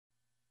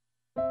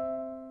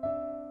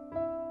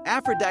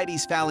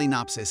Aphrodite's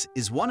Phalaenopsis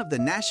is one of the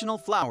national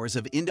flowers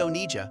of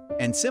Indonesia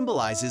and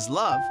symbolizes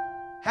love,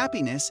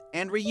 happiness,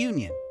 and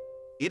reunion.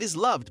 It is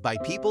loved by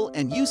people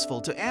and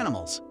useful to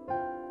animals.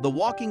 The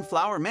walking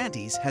flower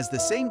mantis has the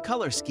same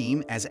color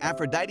scheme as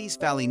Aphrodite's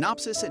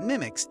Phalaenopsis and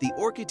mimics the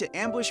orchid to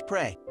ambush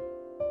prey.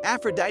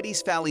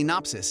 Aphrodite's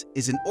Phalaenopsis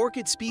is an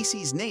orchid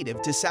species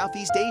native to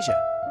Southeast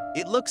Asia.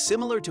 It looks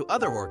similar to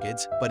other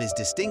orchids but is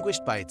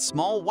distinguished by its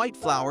small white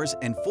flowers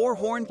and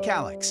four-horned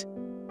calyx.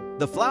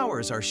 The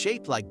flowers are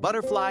shaped like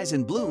butterflies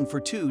and bloom for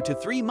 2 to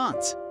 3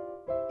 months.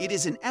 It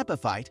is an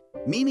epiphyte,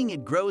 meaning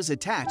it grows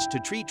attached to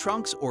tree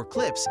trunks or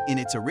cliffs in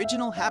its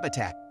original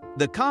habitat.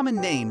 The common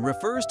name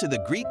refers to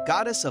the Greek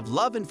goddess of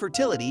love and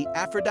fertility,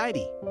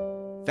 Aphrodite.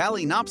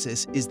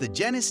 Phalaenopsis is the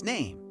genus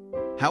name.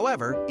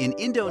 However, in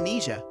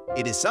Indonesia,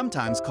 it is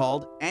sometimes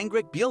called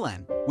anggrek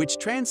bulan, which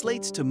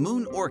translates to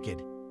moon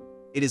orchid.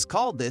 It is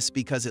called this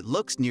because it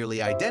looks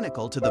nearly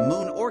identical to the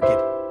moon orchid,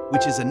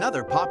 which is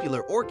another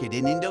popular orchid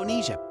in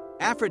Indonesia.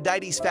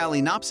 Aphrodite's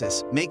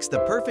Phalaenopsis makes the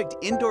perfect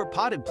indoor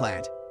potted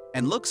plant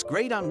and looks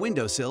great on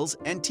windowsills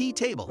and tea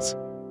tables.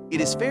 It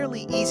is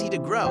fairly easy to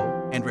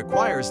grow and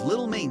requires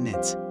little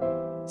maintenance.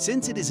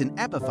 Since it is an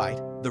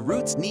epiphyte, the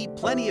roots need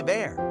plenty of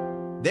air.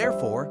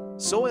 Therefore,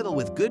 soil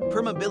with good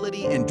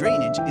permeability and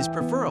drainage is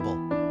preferable.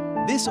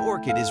 This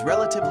orchid is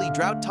relatively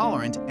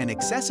drought-tolerant and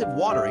excessive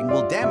watering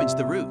will damage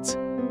the roots.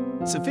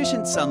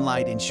 Sufficient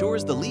sunlight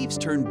ensures the leaves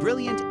turn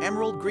brilliant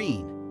emerald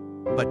green,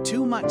 but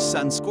too much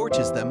sun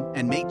scorches them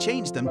and may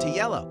change them to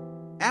yellow.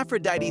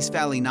 Aphrodite's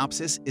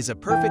Phalaenopsis is a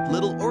perfect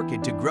little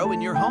orchid to grow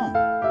in your home.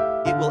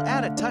 It will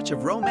add a touch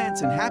of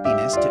romance and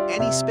happiness to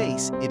any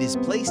space it is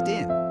placed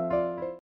in.